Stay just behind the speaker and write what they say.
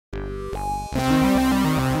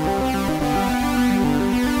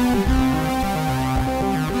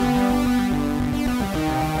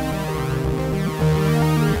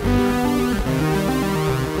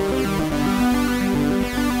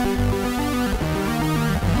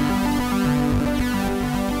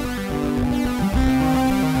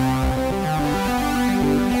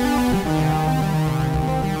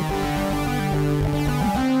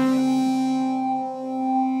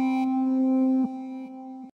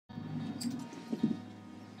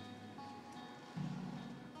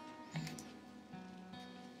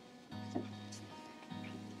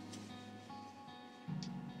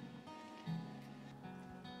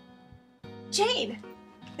Jane!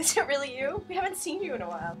 Is it really you? We haven't seen you in a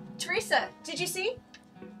while. Theresa, did you see?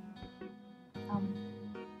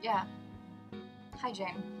 Yeah. Hi,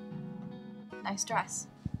 Jane. Nice dress.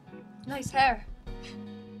 Nice hair.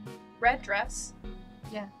 Red dress?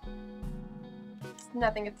 Yeah. It's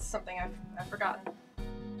nothing, it's something I've forgotten.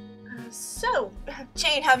 So,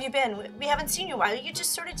 Jane, how have you been? We haven't seen you in a while. You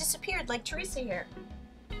just sort of disappeared like Theresa here.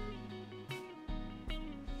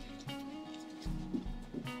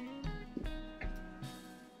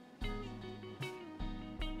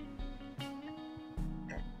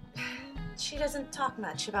 She doesn't talk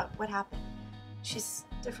much about what happened. She's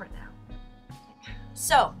different now.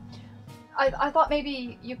 So, I thought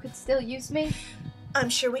maybe you could still use me. I'm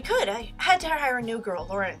sure we could. I had to hire a new girl,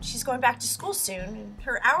 Lauryn. She's going back to school soon, and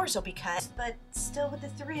her hours will be cut. But still, with the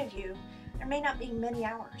three of you, there may not be many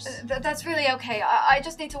hours. That's really okay. I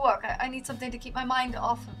just need to work. I need something to keep my mind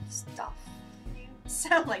off of stuff. You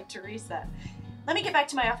sound like Theresa. Let me get back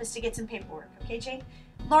to my office to get some paperwork, okay, Jane?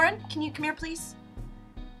 Lauryn, can you come here, please?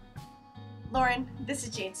 Lauryn, this is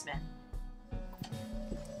Jane Smyth.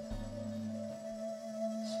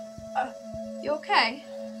 You okay?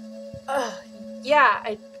 Yeah,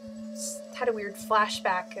 I just had a weird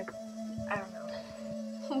flashback. I don't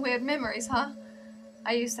know. Weird memories, huh?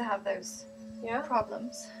 I used to have those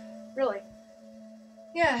problems. Really?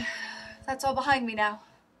 Yeah, that's all behind me now.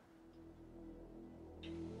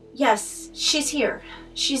 Yes, she's here.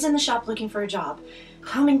 She's in the shop looking for a job.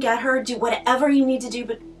 Come and get her, do whatever you need to do,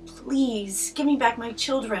 but please, give me back my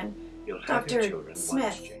children. You'll have Dr. your children Smyth.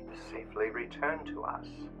 once Jane is safely returned to us.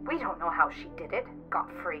 We don't know how she did it,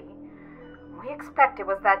 got free. We expect it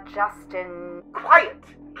was that Justin... Quiet,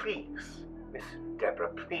 please. Miss Deborah,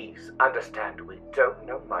 please understand we don't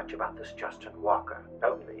know much about this Justin Walker.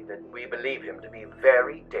 Only that we believe him to be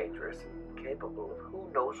very dangerous and capable of who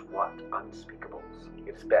knows what unspeakables.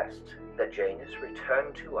 It's best that Jane is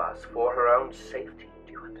returned to us for her own safety.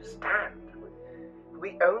 Do you understand?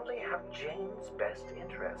 We only have Jane's best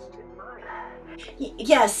interest in mind.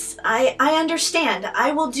 Yes, I understand.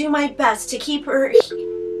 I will do my best to keep her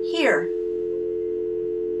here.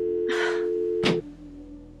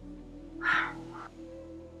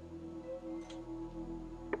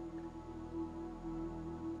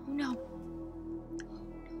 No.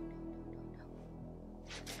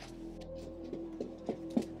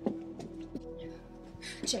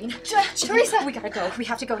 Jane. Theresa! We gotta go. We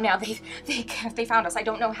have to go now. They found us. I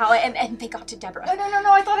don't know how, and they got to Deborah.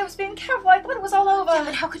 No, I thought I was being careful. I thought it was all over. Yeah,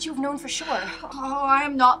 but how could you have known for sure? Oh, I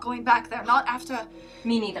am not going back there. Not after...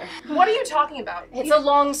 Me neither. What are you talking about? It's a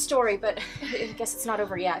long story, but I guess it's not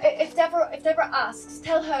over yet. If Deborah asks,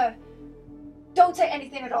 tell her, don't say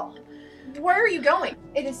anything at all. Where are you going?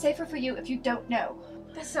 It is safer for you if you don't know.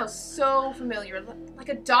 That sounds so familiar, like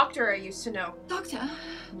a doctor I used to know. Doctor?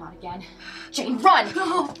 Not again. Jane, run!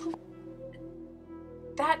 No.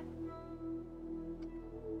 That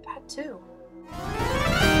too.